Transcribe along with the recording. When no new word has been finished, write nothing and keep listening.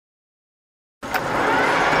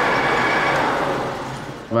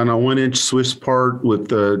On a 1-inch Swiss part with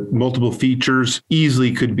the multiple features,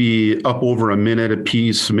 easily could be up over a minute a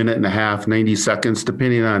piece, a minute and a half, 90 seconds,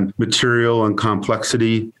 depending on material and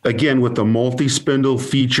complexity. Again, with the multi-spindle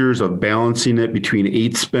features of balancing it between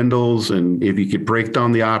 8 spindles, and if you could break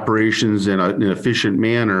down the operations in an efficient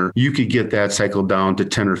manner, you could get that cycle down to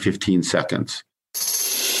 10 or 15 seconds.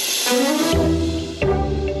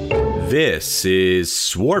 This is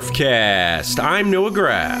Swarfcast. I'm Noah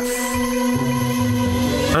Graff.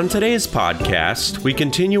 On today's podcast, we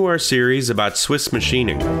continue our series about Swiss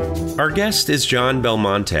machining. Our guest is John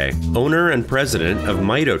Belmonte, owner and president of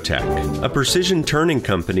Mitotech, a precision turning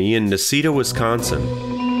company in Necedah, Wisconsin.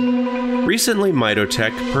 Recently,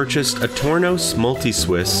 Mitotech purchased a Tornos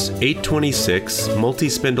Multi-Swiss 826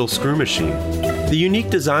 multi-spindle screw machine. The unique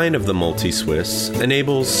design of the Multi-Swiss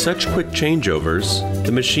enables such quick changeovers,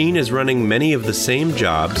 the machine is running many of the same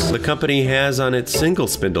jobs the company has on its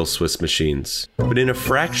single-spindle Swiss machines, but in a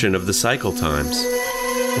fraction of the cycle times.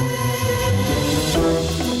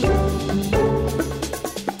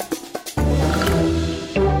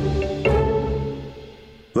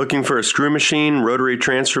 Looking for a screw machine, rotary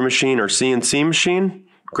transfer machine, or CNC machine?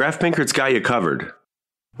 Graf Pinkert's got you covered.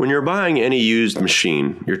 When you're buying any used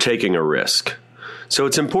machine, you're taking a risk. So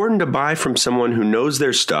it's important to buy from someone who knows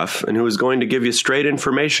their stuff and who is going to give you straight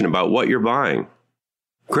information about what you're buying.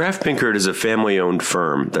 Graf Pinkert is a family-owned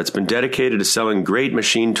firm that's been dedicated to selling great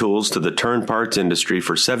machine tools to the turn parts industry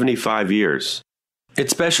for 75 years. It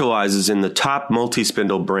specializes in the top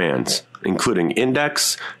multi-spindle brands, including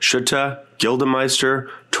Index, Schutte, Gildemeister,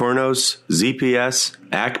 Tornos, ZPS,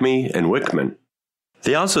 Acme, and Wickman.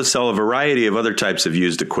 They also sell a variety of other types of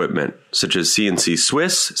used equipment, such as CNC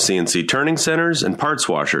Swiss, CNC turning centers, and parts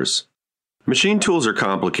washers. Machine tools are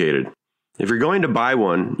complicated. If you're going to buy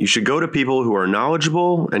one, you should go to people who are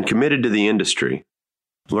knowledgeable and committed to the industry.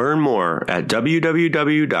 Learn more at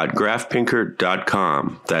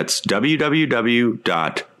www.grafpinkert.com. That's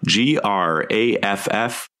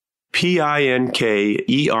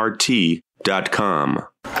www.grafpinkert.com.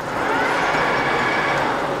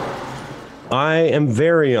 I am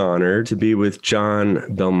very honored to be with John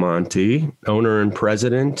Belmonte, owner and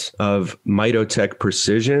president of Mitotech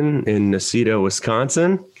Precision in Necedah,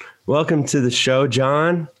 Wisconsin. Welcome to the show,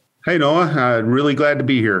 John. Hey, Noah. Really glad to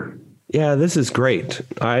be here. Yeah, this is great.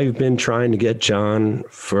 I've been trying to get John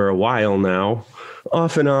for a while now.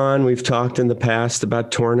 Off and on, we've talked in the past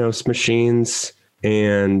about Tornos machines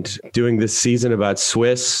and doing this season about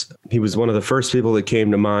Swiss. He was one of the first people that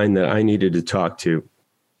came to mind that I needed to talk to.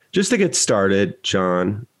 Just to get started,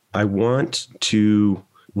 John, I want to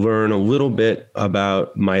learn a little bit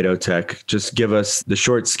about Mitotech. Just give us the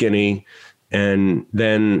short, skinny, and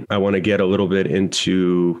then I want to get a little bit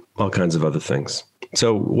into all kinds of other things.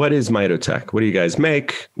 So what is Mitotech? What do you guys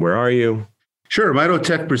make? Where are you? Sure.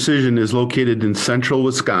 Mitotech Precision is located in central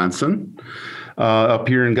Wisconsin, up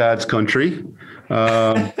here in God's country.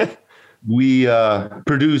 We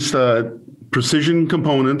produce precision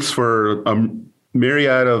components for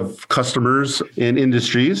myriad of customers and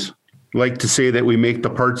industries. Like to say that we make the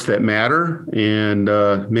parts that matter and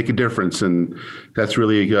make a difference. And that's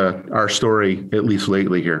really our story, at least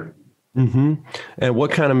lately here. Mm-hmm. And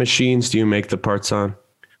what kind of machines do you make the parts on?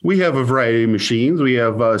 We have a variety of machines. We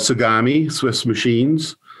have Sagami Swiss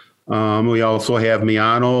machines. We also have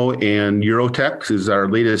Miyano, and Eurotech is our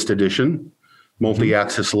latest edition,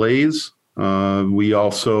 multi-axis lathes. We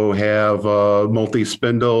also have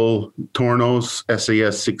multi-spindle Tornos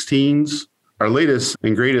SAS 16s. Our latest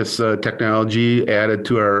and greatest technology added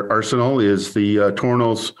to our arsenal is the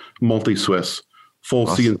Tornos Multi-Swiss, full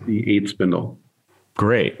awesome. CNC 8-spindle.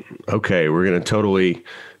 Great. Okay, we're going to totally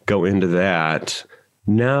go into that.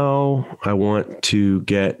 Now I want to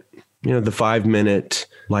get, the 5-minute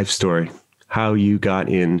life story, how you got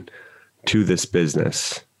into this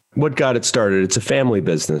business. What got it started? It's a family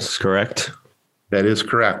business, correct? That is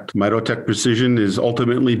correct. Mitotech Precision is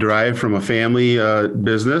ultimately derived from a family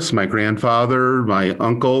business. My grandfather, my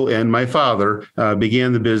uncle, and my father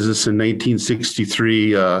began the business in 1963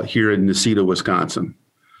 here in Necedah, Wisconsin.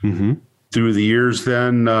 Mm-hmm. Through the years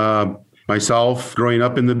then, myself growing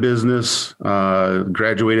up in the business,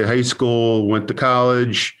 graduated high school, went to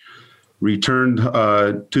college, returned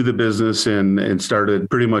to the business and started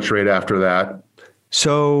pretty much right after that.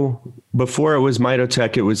 So before it was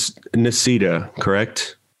Mitotech, it was Necedah,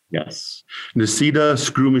 correct? Yes. Necedah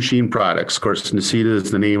Screw Machine Products. Of course, Necedah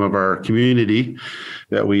is the name of our community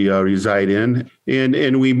that we reside in.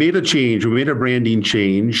 And we made a change. We made a branding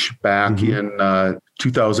change back in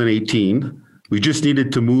 2018. We just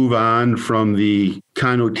needed to move on from the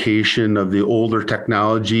connotation of the older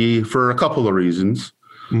technology for a couple of reasons.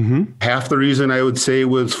 Half the reason I would say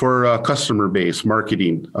was for customer base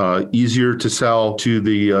marketing, easier to sell to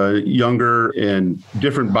the younger and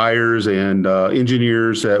different buyers and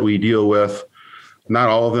engineers that we deal with. Not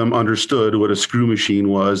all of them understood what a screw machine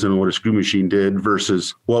was and what a screw machine did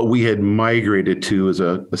versus what we had migrated to as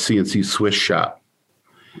a CNC Swiss shop.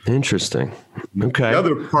 Interesting. Okay. The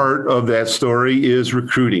other part of that story is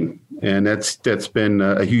recruiting. And that's been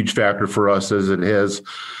a huge factor for us, as it has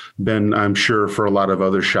been, I'm sure, for a lot of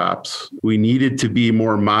other shops. We needed to be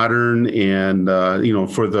more modern, and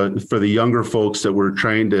for the younger folks that were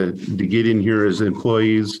trying to get in here as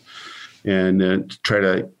employees, and try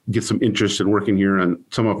to get some interest in working here on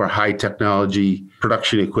some of our high technology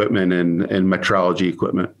production equipment and metrology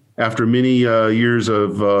equipment. After many years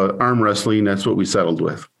of arm wrestling, that's what we settled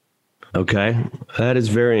with. Okay. That is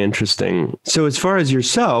very interesting. So as far as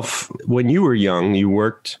yourself, when you were young, you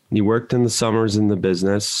worked in the summers in the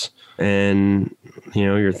business, and,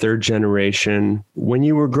 you're third generation. When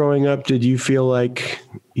you were growing up, did you feel like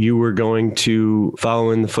you were going to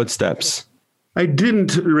follow in the footsteps? I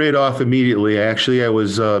didn't right off immediately. Actually, I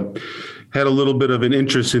was had a little bit of an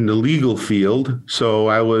interest in the legal field. So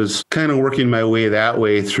I was kind of working my way that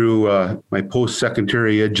way through my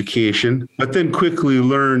post-secondary education, but then quickly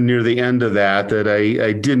learned near the end of that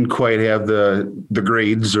I didn't quite have the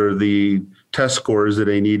grades or the test scores that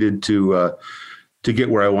I needed to get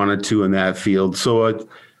where I wanted to in that field. So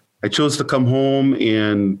I chose to come home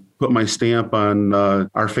and put my stamp on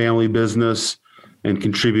our family business and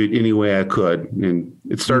contribute any way I could. And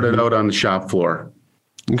it started out on the shop floor.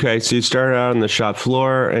 Okay, so you started out on the shop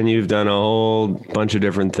floor, and you've done a whole bunch of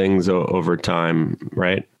different things over time,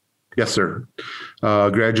 right? Yes, sir.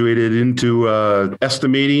 Graduated into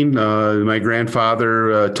estimating. My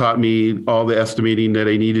grandfather taught me all the estimating that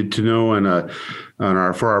I needed to know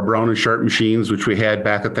for our Brown and Sharp machines, which we had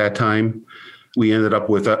back at that time. We ended up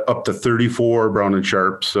with up to 34 Brown and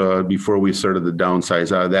Sharps before we started to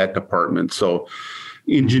downsize out of that department. So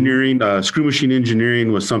engineering, screw machine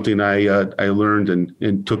engineering was something I learned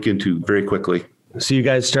and took into very quickly. So you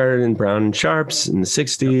guys started in Brown and Sharps in the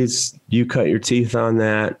 60s. You cut your teeth on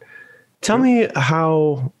that. Tell me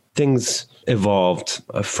how things evolved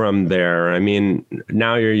from there. I mean,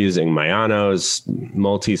 now you're using Mayanos,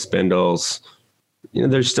 multi-spindles.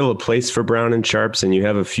 There's still a place for Brown and Sharps, and you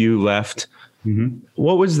have a few left. Mm-hmm.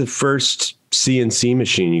 What was the first CNC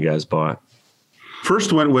machine you guys bought?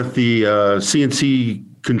 First went with the CNC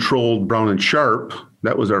controlled Brown and Sharp.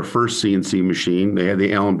 That was our first CNC machine. They had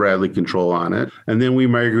the Allen Bradley control on it. And then we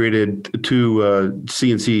migrated to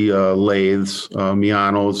CNC lathes.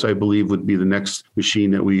 Mianos, I believe, would be the next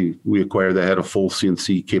machine that we acquired that had a full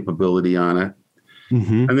CNC capability on it.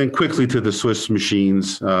 Mm-hmm. And then quickly to the Swiss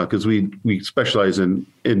machines, because we specialize in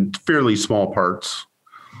fairly small parts.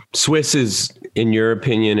 Swiss is, in your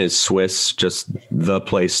opinion, is Swiss just the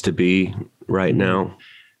place to be right now?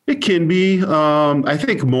 It can be. I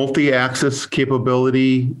think multi-axis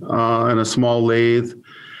capability in a small lathe.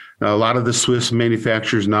 A lot of the Swiss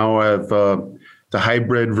manufacturers now have the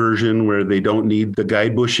hybrid version where they don't need the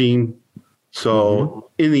guide bushing. So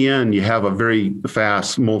in the end, you have a very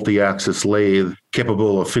fast multi-axis lathe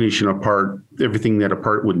capable of finishing apart everything that a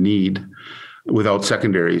part would need without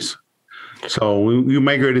secondaries. So we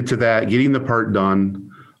migrated to that, getting the part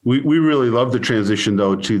done. We really love the transition,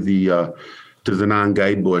 though, to the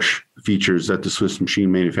non-guide bush features that the Swiss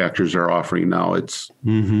machine manufacturers are offering now. It's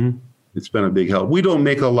been a big help. We don't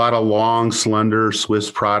make a lot of long, slender Swiss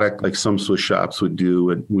product like some Swiss shops would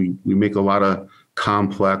do. We make a lot of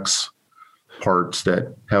complex parts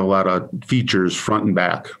that have a lot of features front and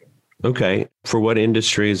back. Okay. For what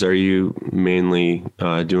industries are you mainly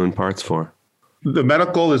doing parts for? The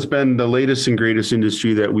medical has been the latest and greatest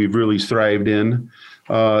industry that we've really thrived in.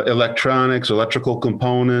 Electronics, electrical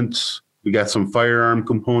components. We got some firearm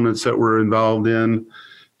components that we're involved in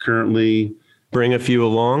currently. Bring a few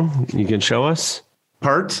along. You can show us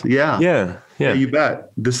parts. Yeah. Yeah. You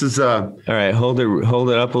bet. This is all right. Hold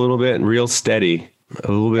it up a little bit and real steady.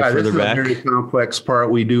 A little bit further back. This is a very complex part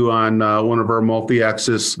we do on one of our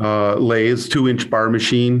multi-axis lathes, 2-inch bar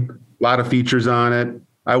machine. A lot of features on it.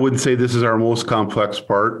 I wouldn't say this is our most complex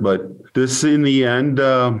part, but this in the end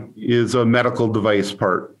is a medical device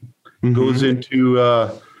part. Mm-hmm. Goes into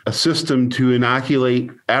a system to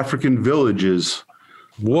inoculate African villages.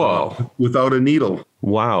 Whoa. Without a needle.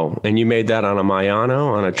 Wow. And you made that on a Mayano,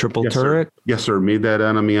 on a triple turret? Sir. Yes, sir. Made that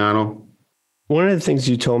on a Mayano. One of the things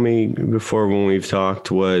you told me before when we've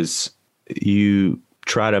talked was you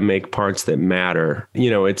try to make parts that matter.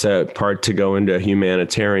 It's a part to go into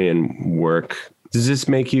humanitarian work. Does this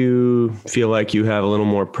make you feel like you have a little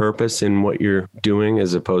more purpose in what you're doing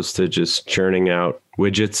as opposed to just churning out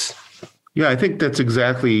widgets? Yeah, I think that's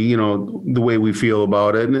exactly, the way we feel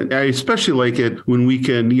about it. And I especially like it when we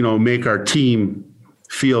can, make our team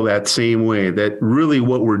feel that same way, that really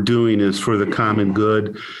what we're doing is for the common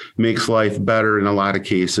good, makes life better in a lot of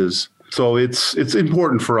cases. So it's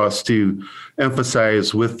important for us to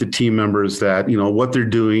emphasize with the team members that, what they're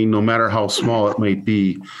doing, no matter how small it might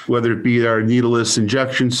be, whether it be our needleless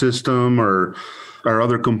injection system or our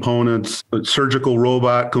other components, surgical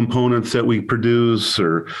robot components that we produce,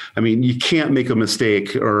 you can't make a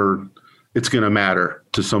mistake or it's going to matter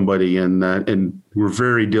to somebody. And we're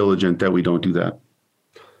very diligent that we don't do that.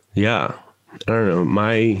 Yeah. I don't know.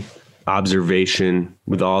 My observation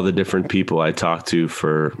with all the different people I talk to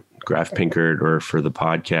for Graf Pinkert or for the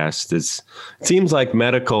podcast is it seems like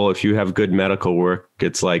medical, if you have good medical work,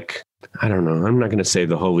 it's like, I don't know, I'm not going to say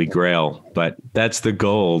the holy grail, but that's the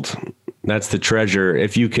gold. That's the treasure.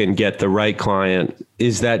 If you can get the right client,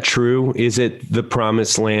 is that true? Is it the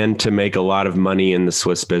promised land to make a lot of money in the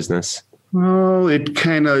Swiss business? Well, it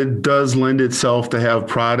kind of does lend itself to have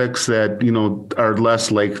products that, are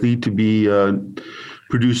less likely to be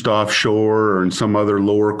produced offshore or in some other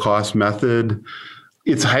lower cost method.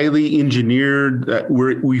 It's highly engineered.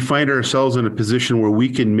 We find ourselves in a position where we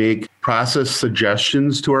can make process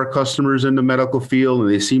suggestions to our customers in the medical field, and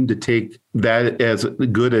they seem to take that as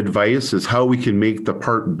good advice as how we can make the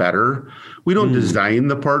part better. We don't design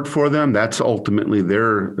the part for them. That's ultimately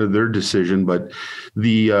their decision. But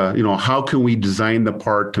how can we design the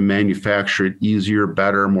part to manufacture it easier,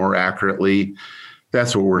 better, more accurately?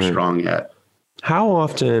 That's what we're strong at. How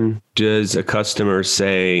often does a customer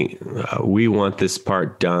say, we want this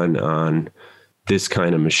part done on this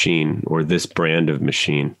kind of machine or this brand of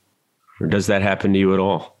machine? Or does that happen to you at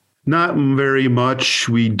all? Not very much.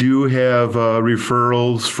 We do have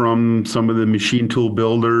referrals from some of the machine tool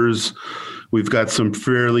builders. We've got some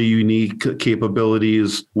fairly unique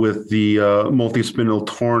capabilities with the multi-spindle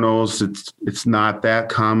Tornos. It's not that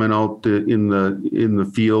common out in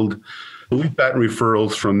the field. We've gotten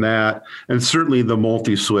referrals from that. And certainly the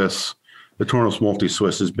Multi-Swiss, the Tornos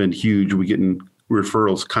Multi-Swiss has been huge. We're getting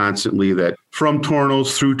referrals constantly that from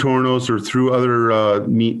Tornos through Tornos or through other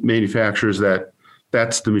meat manufacturers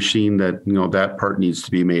that's the machine that, that part needs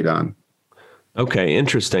to be made on. Okay,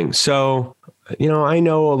 interesting. So, I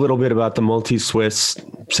know a little bit about the Multi-Swiss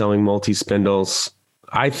selling multi-spindles.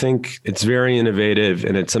 I think it's very innovative,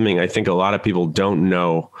 and it's something I think a lot of people don't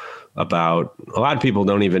know about. A lot of people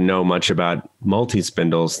don't even know much about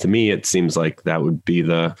multi-spindles. To me, it seems like that would be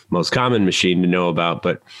the most common machine to know about,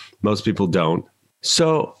 but most people don't.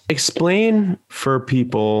 So explain for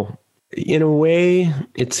people, in a way,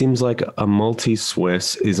 it seems like a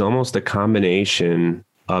Multi-Swiss is almost a combination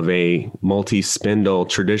of a multi-spindle,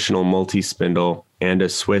 traditional multi-spindle, and a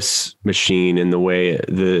Swiss machine in the way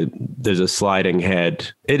there's a sliding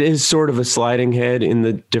head. It is sort of a sliding head in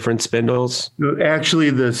the different spindles. Actually,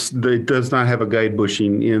 it does not have a guide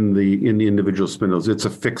bushing in the individual spindles. It's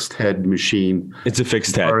a fixed head machine. It's a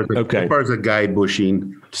fixed head. Okay. As far as a guide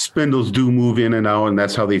bushing, spindles do move in and out, and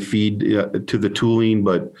that's how they feed to the tooling.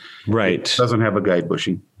 But it doesn't have a guide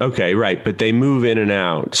bushing. Okay, right. But they move in and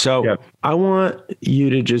out. So I want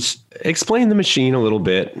you to just explain the machine a little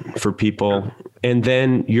bit for people. Yeah. And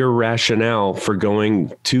then your rationale for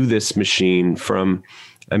going to this machine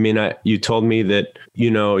you told me that,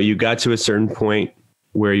 you got to a certain point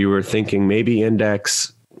where you were thinking maybe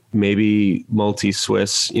Index, maybe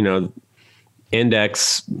Multi-Swiss,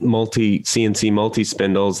 Index, CNC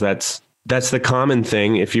multi-spindles. That's the common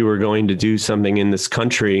thing. If you were going to do something in this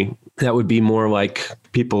country, that would be more like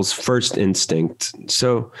people's first instinct.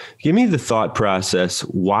 So give me the thought process,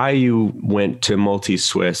 why you went to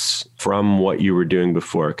Multi-Swiss from what you were doing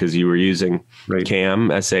before, because you were using CAM,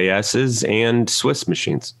 SASs, and Swiss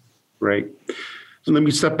machines. Right. So let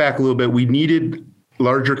me step back a little bit. We needed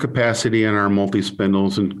larger capacity in our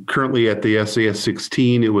multi-spindles, and currently at the SAS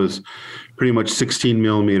 16, it was pretty much 16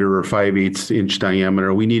 millimeter or 5/8 inch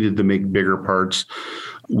diameter. We needed to make bigger parts.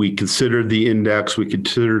 We considered the Index. We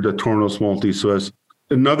considered the Tornos Multi-Swiss.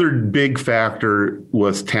 Another big factor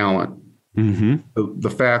was talent. Mm-hmm. The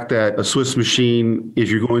fact that a Swiss machine, if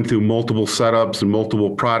you're going through multiple setups and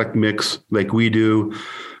multiple product mix like we do,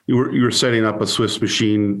 you're setting up a Swiss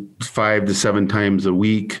machine 5 to 7 times a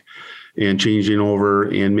week and changing over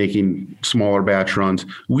and making smaller batch runs.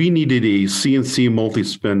 We needed a CNC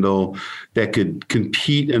multi-spindle that could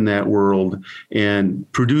compete in that world and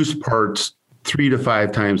produce parts 3 to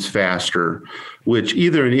 5 times faster, which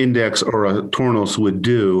either an Index or a Tornos would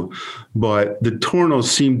do. But the Tornos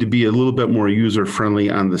seem to be a little bit more user-friendly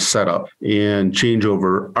on the setup and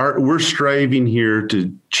changeover. We're striving here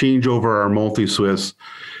to change over our multi-Swiss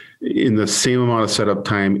in the same amount of setup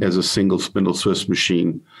time as a single spindle Swiss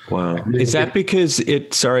machine. Wow. Is that because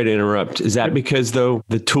sorry to interrupt. Is that because though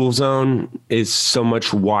the tool zone is so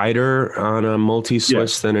much wider on a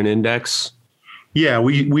multi-Swiss than an Index? Yeah,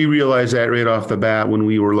 we realized that right off the bat when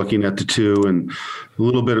we were looking at the two, and a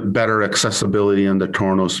little bit better accessibility on the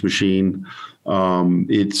Tornos machine.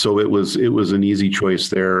 It was an easy choice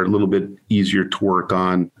there, a little bit easier to work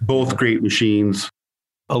on. Both great machines.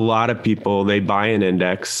 A lot of people, they buy an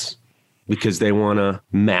Index because they want to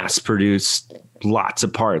mass produce lots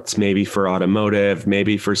of parts, maybe for automotive,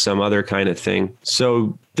 maybe for some other kind of thing.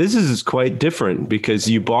 So this is quite different because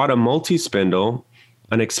you bought a multi-spindle,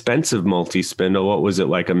 an expensive multi-spindle. What was it,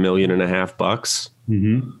 like $1.5 million?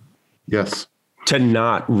 Mm-hmm. Yes. To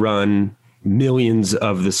not run millions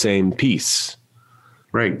of the same piece.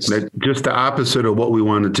 Right. Just the opposite of what we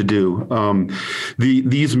wanted to do.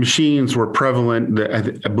 These machines were prevalent. I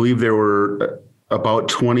believe there were about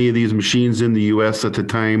 20 of these machines in the U.S. at the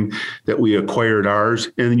time that we acquired ours.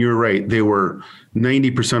 And you're right.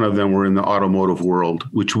 90% of them were in the automotive world,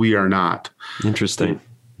 which we are not. Interesting.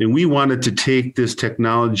 And we wanted to take this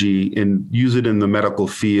technology and use it in the medical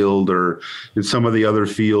field or in some of the other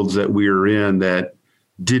fields that we are in that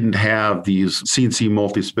didn't have these CNC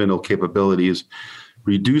multi-spindle capabilities.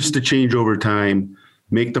 Reduce the changeover time,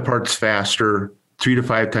 make the parts faster, 3 to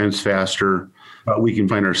 5 times faster. We can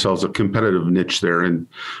find ourselves a competitive niche there. And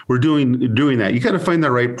we're doing that. You got to find the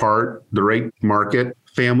right part, the right market.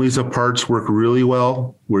 Families of parts work really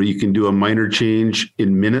well where you can do a minor change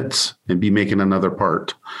in minutes and be making another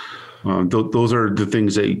part. Those are the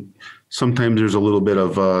things that sometimes there's a little bit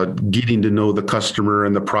of getting to know the customer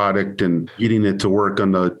and the product and getting it to work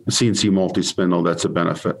on the CNC multi-spindle. That's a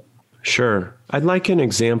benefit. Sure. I'd like an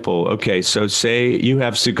example. Okay, so say you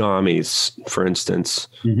have Tsugamis, for instance,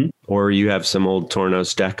 or you have some old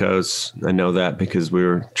Tornos Decos. I know that because we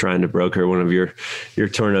were trying to broker one of your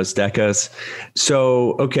Tornos Decos.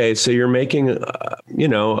 So, okay, so you're making,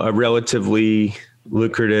 a relatively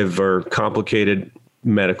lucrative or complicated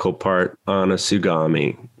medical part on a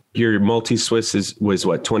Tsugami. Your multi-Swiss was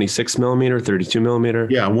what, 26 millimeter, 32 millimeter?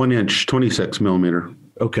 Yeah, 1 inch, 26 millimeter.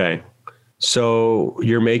 Okay. So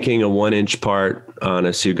you're making a 1 inch part on a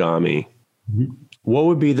Tsugami. Mm-hmm. What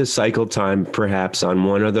would be the cycle time perhaps on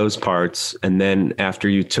one of those parts? And then after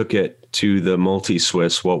you took it to the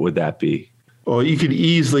multi-Swiss, what would that be? Well, you could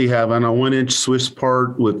easily have on a 1 inch Swiss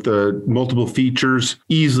part with the multiple features,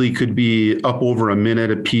 easily could be up over a minute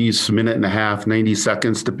a piece, minute and a half, 90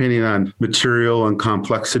 seconds, depending on material and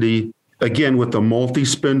complexity. Again, with the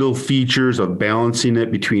multi-spindle features of balancing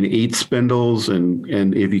it between 8 spindles, and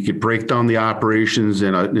if you could break down the operations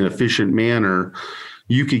in an efficient manner,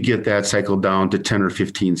 you could get that cycle down to 10 or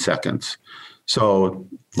 15 seconds. So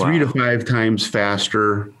 3 to 5 times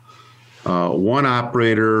faster, one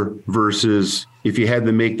operator versus if you had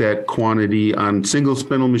to make that quantity on single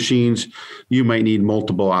spindle machines, you might need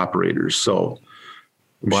multiple operators. So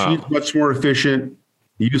machine's much more efficient.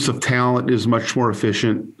 Use of talent is much more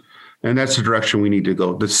efficient. And that's the direction we need to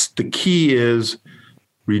go. The key is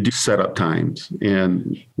reduce setup times,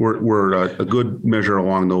 and we're a good measure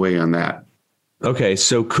along the way on that. Okay,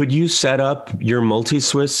 so could you set up your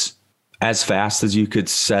multi-Swiss as fast as you could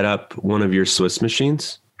set up one of your Swiss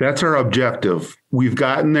machines? That's our objective. We've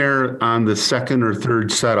gotten there on the second or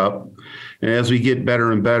third setup. And as we get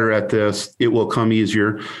better and better at this, it will come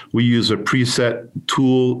easier. We use a preset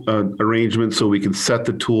tool arrangement so we can set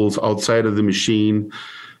the tools outside of the machine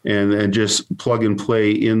and just plug and play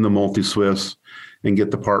in the multi-Swiss and get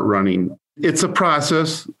the part running. It's a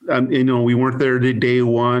process. We weren't there day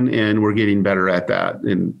one, and we're getting better at that.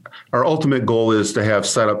 And our ultimate goal is to have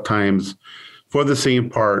setup times for the same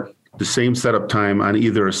part, the same setup time on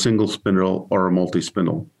either a single spindle or a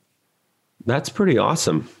multi-spindle. That's pretty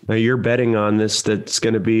awesome. Now you're betting on this. That's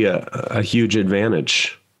going to be a huge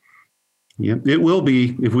advantage. Yeah, it will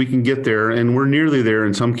be if we can get there, and we're nearly there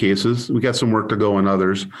in some cases. We got some work to go in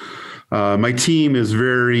others. My team is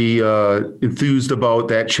very enthused about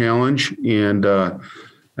that challenge, and the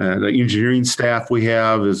engineering staff we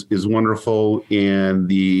have is wonderful, and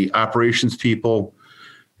the operations people,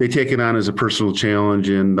 they take it on as a personal challenge,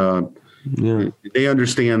 and they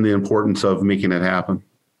understand the importance of making it happen.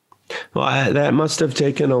 Well, that must have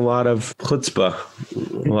taken a lot of chutzpah,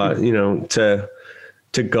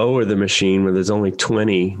 to go with a machine where there's only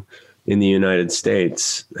 20 in the United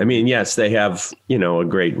States. I mean, yes, they have, a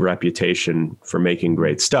great reputation for making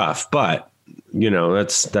great stuff, but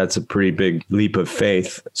that's a pretty big leap of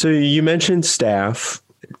faith. So you mentioned staff.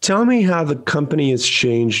 Tell me how the company has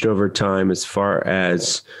changed over time as far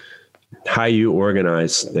as how you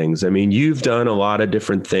organize things. I mean, you've done a lot of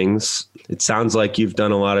different things. It sounds like you've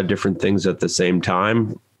done a lot of different things at the same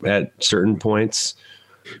time at certain points.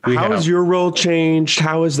 How has your role changed?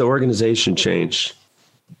 How has the organization changed?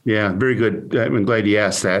 Yeah, very good. I'm glad you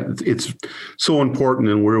asked that. It's so important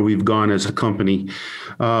in where we've gone as a company.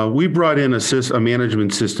 We brought in a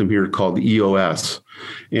management system here called EOS.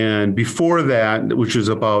 And before that, which was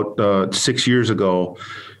about 6 years ago,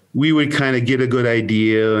 we would kind of get a good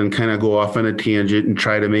idea and kind of go off on a tangent and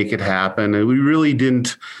try to make it happen. And we really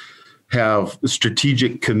didn't have a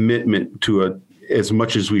strategic commitment to it as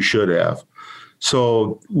much as we should have.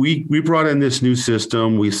 So we brought in this new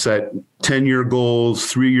system. We set 10-year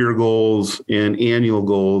goals, 3-year goals, and annual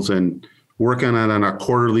goals, and working on it on a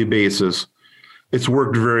quarterly basis. It's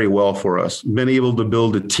worked very well for us. Been able to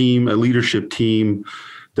build a team, a leadership team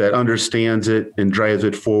that understands it and drives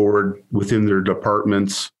it forward within their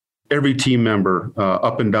departments. Every team member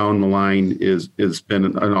up and down the line has been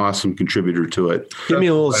an awesome contributor to it. Give me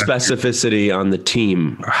a little specificity on the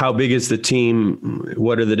team. How big is the team?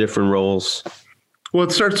 What are the different roles? Well,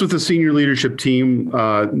 it starts with the senior leadership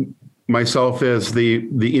team, myself as the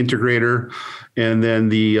integrator, and then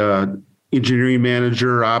the engineering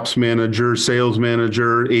manager, ops manager, sales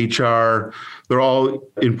manager, HR. They're all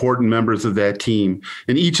important members of that team.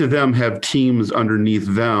 And each of them have teams underneath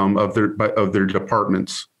them of their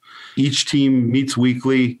departments. Each team meets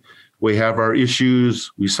weekly. We have our issues.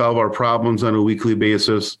 We solve our problems on a weekly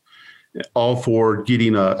basis, all for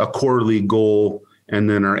getting a quarterly goal and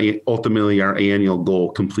then ultimately our annual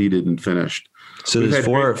goal completed and finished. So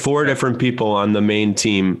there's four different people on the main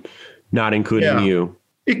team, not including you.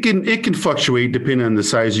 It can fluctuate depending on the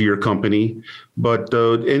size of your company, but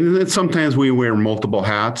and then sometimes we wear multiple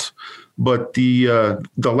hats. But the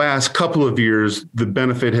last couple of years, the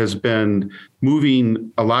benefit has been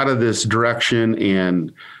moving a lot of this direction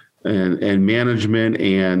and management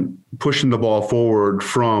and pushing the ball forward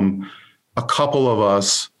from a couple of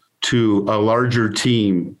us to a larger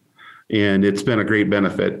team. And it's been a great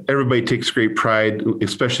benefit. Everybody takes great pride,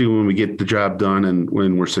 especially when we get the job done and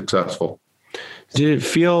when we're successful. Did it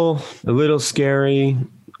feel a little scary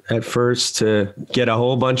at first to get a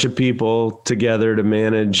whole bunch of people together to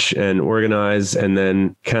manage and organize and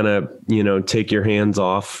then kind of, take your hands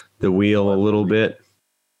off the wheel a little bit?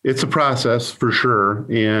 It's a process for sure.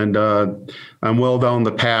 And I'm well down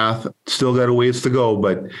the path, still got a ways to go,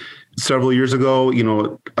 but several years ago,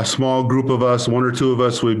 a small group of us, 1 or 2 of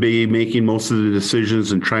us would be making most of the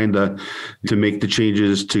decisions and trying to make the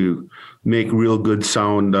changes to make real good,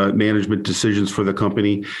 sound management decisions for the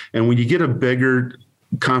company. And when you get a bigger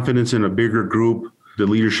confidence in a bigger group, the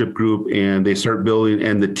leadership group, and they start building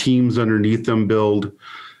and the teams underneath them build,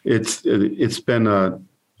 it's been a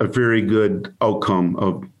very good outcome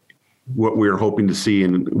of what we're hoping to see,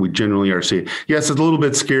 and we generally are seeing. Yes, it's a little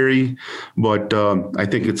bit scary, but I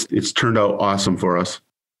think it's turned out awesome for us.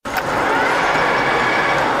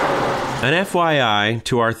 An FYI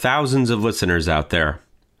to our thousands of listeners out there.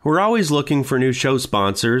 We're always looking for new show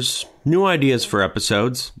sponsors, new ideas for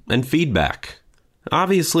episodes, and feedback.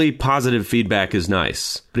 Obviously, positive feedback is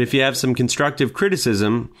nice, but if you have some constructive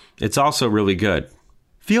criticism, it's also really good.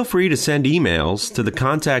 Feel free to send emails to the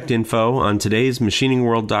contact info on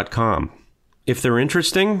todaysmachiningworld.com. If they're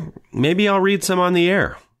interesting, maybe I'll read some on the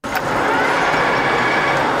air.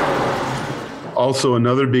 Also,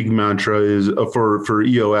 another big mantra is for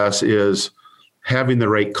EOS is having the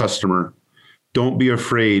right customer. Don't be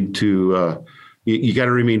afraid to, you got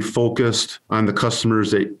to remain focused on the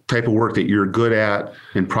customers, that type of work that you're good at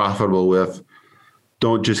and profitable with.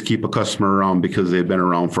 Don't just keep a customer around because they've been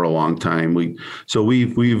around for a long time. We've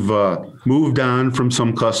moved on from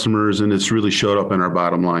some customers, and it's really showed up in our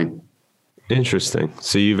bottom line. Interesting.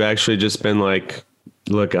 So you've actually just been like,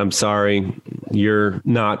 look, I'm sorry, you're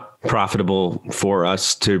not profitable for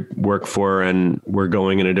us to work for, and we're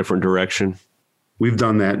going in a different direction. We've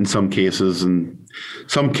done that in some cases, and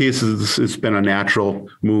some cases it's been a natural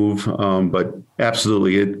move, but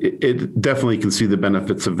absolutely, it definitely can see the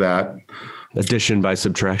benefits of that. Addition by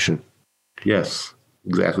subtraction. Yes,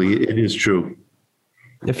 exactly. It is true.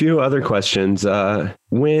 A few other questions.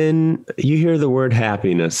 When you hear the word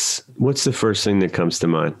happiness, what's the first thing that comes to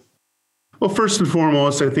mind? Well, first and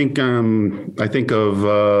foremost, I think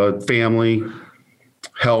of family,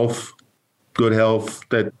 health, good health.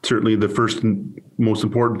 That's certainly the first and most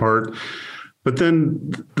important part. But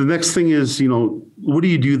then the next thing is, what do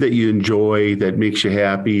you do that you enjoy, that makes you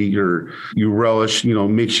happy, or you relish,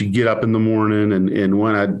 makes you get up in the morning and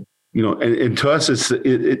want to and to us,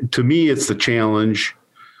 to me, it's the challenge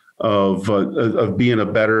of being a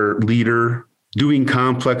better leader, doing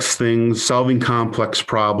complex things, solving complex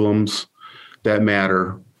problems that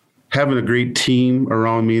matter, having a great team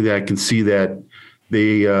around me that I can see that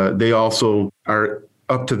they also are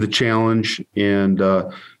up to the challenge, and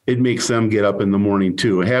it makes them get up in the morning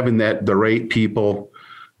too. Having the right people,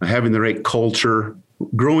 having the right culture,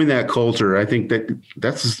 growing that culture, I think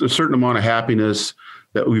that's a certain amount of happiness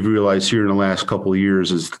that we've realized here in the last couple of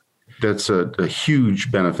years that's a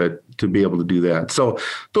huge benefit to be able to do that. So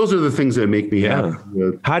those are the things that make me happy.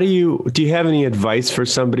 How do you have any advice for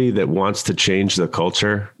somebody that wants to change the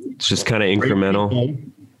culture? It's just kind of incremental.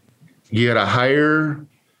 You got to hire,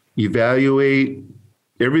 evaluate.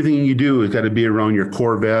 Everything you do has got to be around your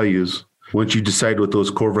core values. Once you decide what those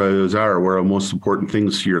core values are, what are the most important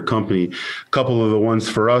things to your company, a couple of the ones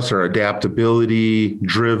for us are adaptability,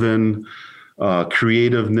 driven,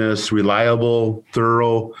 creativeness, reliable,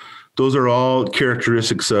 thorough. Those are all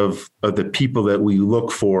characteristics of the people that we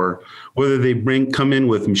look for. Whether they come in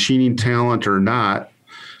with machining talent or not,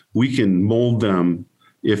 we can mold them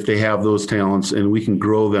if they have those talents, and we can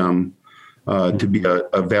grow them to be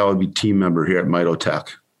a valuable team member here at Mitotech.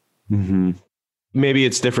 Mm-hmm. Maybe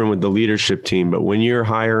it's different with the leadership team, but when you're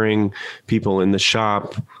hiring people in the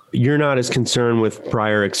shop, you're not as concerned with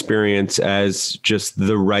prior experience as just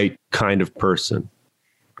the right kind of person,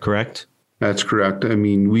 correct? That's correct. I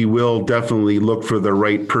mean, we will definitely look for the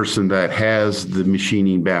right person that has the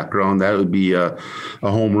machining background. That would be a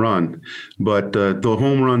home run. But the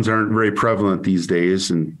home runs aren't very prevalent these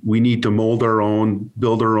days, and we need to mold our own,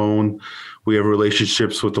 build our own. We have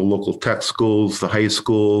relationships with the local tech schools, the high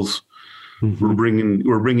schools. Mm-hmm.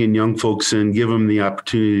 We're bringing young folks in, give them the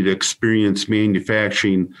opportunity to experience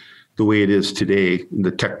manufacturing the way it is today, the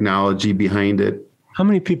technology behind it. How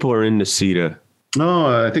many people are in Necedah?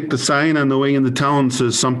 Oh, I think the sign on the way in the town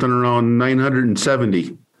says something around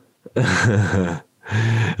 970.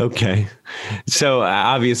 Okay. So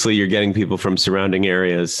obviously you're getting people from surrounding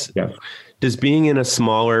areas. Yeah. Does being in a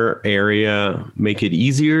smaller area make it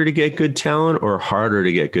easier to get good talent or harder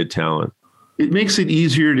to get good talent? It makes it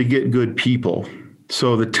easier to get good people.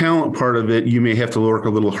 So the talent part of it, you may have to work a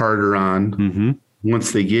little harder on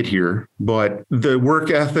once they get here. But the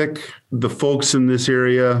work ethic, the folks in this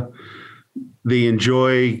area, they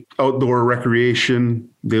enjoy outdoor recreation.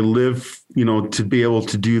 They live, to be able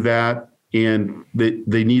to do that. And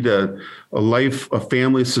they need a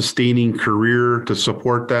family sustaining career to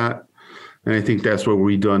support that. And I think that's what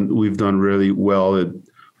we've done really well.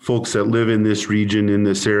 Folks that live in this region, in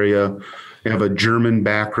this area, have a German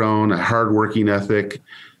background, a hardworking ethic.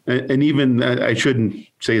 And even, I shouldn't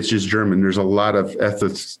say it's just German. There's a lot of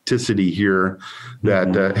ethnicity here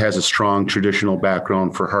that has a strong traditional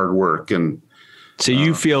background for hard work. And so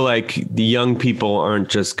you feel like the young people aren't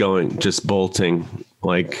just bolting,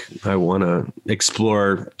 like, I want to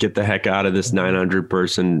explore, get the heck out of this 900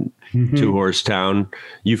 person 2-horse town.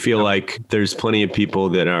 You feel like there's plenty of people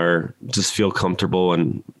that just feel comfortable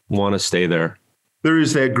and want to stay there. There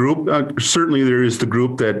is that group. Certainly there is the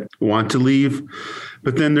group that want to leave,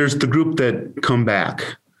 but then there's the group that come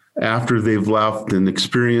back after they've left and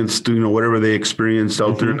experienced, whatever they experienced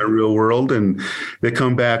out there in the real world, and they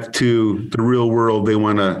come back to the real world. They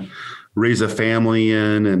want to raise a family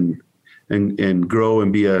in and grow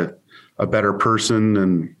and be a better person.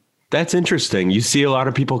 And that's interesting. You see a lot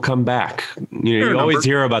of people come back. You always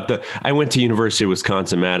hear about I went to University of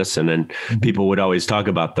Wisconsin-Madison, and people would always talk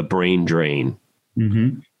about the brain drain.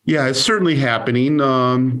 Mm-hmm. Yeah, it's certainly happening.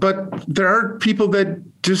 But there are people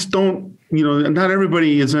that just don't, not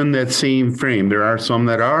everybody is in that same frame. There are some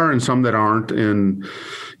that are and some that aren't. And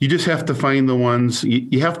you just have to find the ones,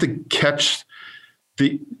 you have to catch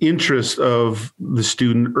the interest of the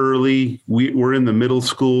student early. We're in the middle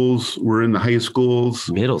schools. We're in the high schools.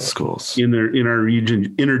 Middle schools. In our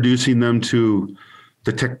region, introducing them to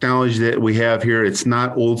the technology that we have here. It's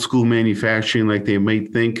not old school manufacturing like they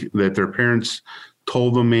might think that their parents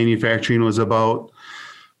told them manufacturing was about.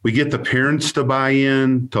 We get the parents to buy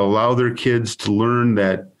in, to allow their kids to learn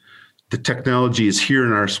that the technology is here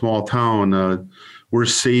in our small town. We're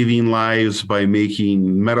saving lives by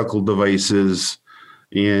making medical devices,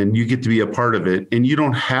 and you get to be a part of it. And you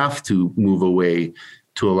don't have to move away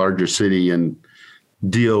to a larger city and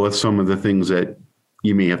deal with some of the things that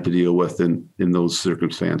you may have to deal with in those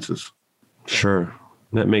circumstances. Sure.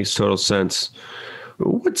 That makes total sense.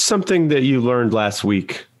 What's something that you learned last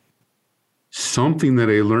week? Something that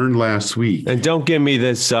I learned last week. And don't give me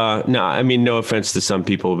this. No offense to some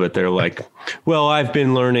people, but they're like, well, I've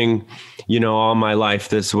been learning, all my life,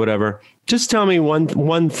 this, whatever. Just tell me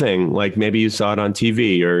one thing, like maybe you saw it on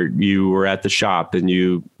TV or you were at the shop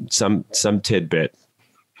and some tidbit.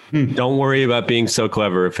 Don't worry about being so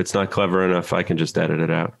clever. If it's not clever enough, I can just edit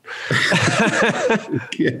it out.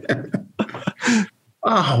 Yeah.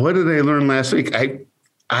 Oh, what did I learn last week?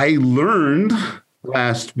 I learned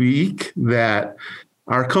last week that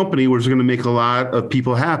our company was going to make a lot of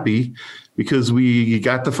people happy because we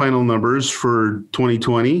got the final numbers for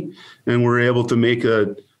 2020 and we're able to make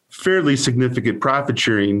a fairly significant profit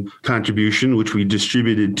sharing contribution, which we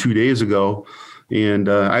distributed 2 days ago. And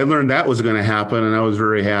I learned that was going to happen, and I was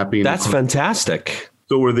very happy. That's fantastic.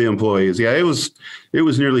 So were the employees. Yeah, it was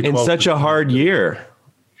nearly 12%. In such a hard year.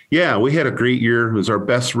 Yeah, we had a great year. It was our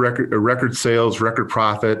best record sales, record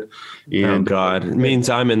profit. And oh, God. It means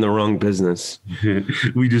I'm in the wrong business.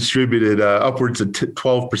 We distributed upwards of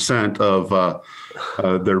 12%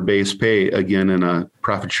 of their base pay, again, in a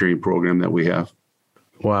profit sharing program that we have.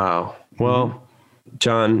 Wow. Well,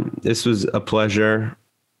 John, this was a pleasure.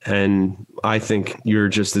 And I think you're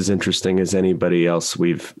just as interesting as anybody else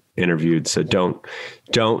we've interviewed. So don't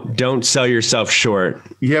sell yourself short.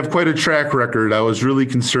 You have quite a track record. I was really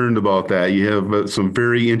concerned about that. You have some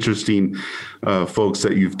very interesting folks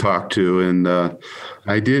that you've talked to, and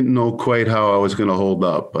I didn't know quite how I was going to hold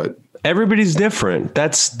up, but everybody's different.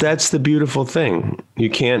 That's the beautiful thing. You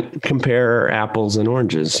can't compare apples and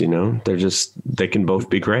oranges, you know. They can both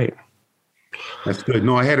be great. That's good.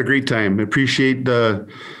 No, I had a great time. I appreciate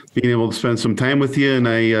being able to spend some time with you, and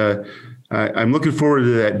I'm looking forward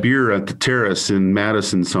to that beer at the Terrace in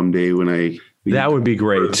Madison someday when that would be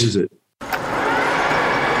great. Visit.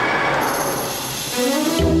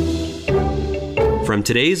 From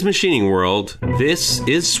today's machining world, this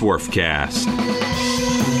is Swarfcast.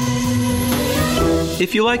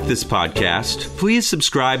 If you like this podcast, please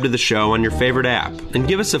subscribe to the show on your favorite app and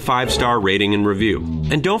give us a 5-star rating and review.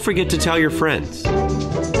 And don't forget to tell your friends.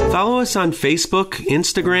 Follow us on Facebook,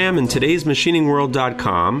 Instagram, and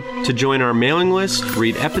today'smachiningworld.com to join our mailing list,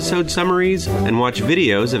 read episode summaries, and watch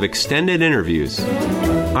videos of extended interviews.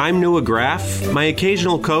 I'm Noah Graff. My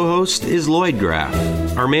occasional co-host is Lloyd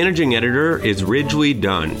Graff. Our managing editor is Ridgely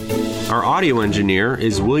Dunn. Our audio engineer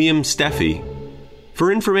is William Steffi. For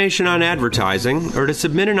information on advertising or to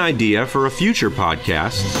submit an idea for a future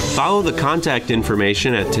podcast, follow the contact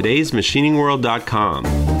information at today'smachiningworld.com.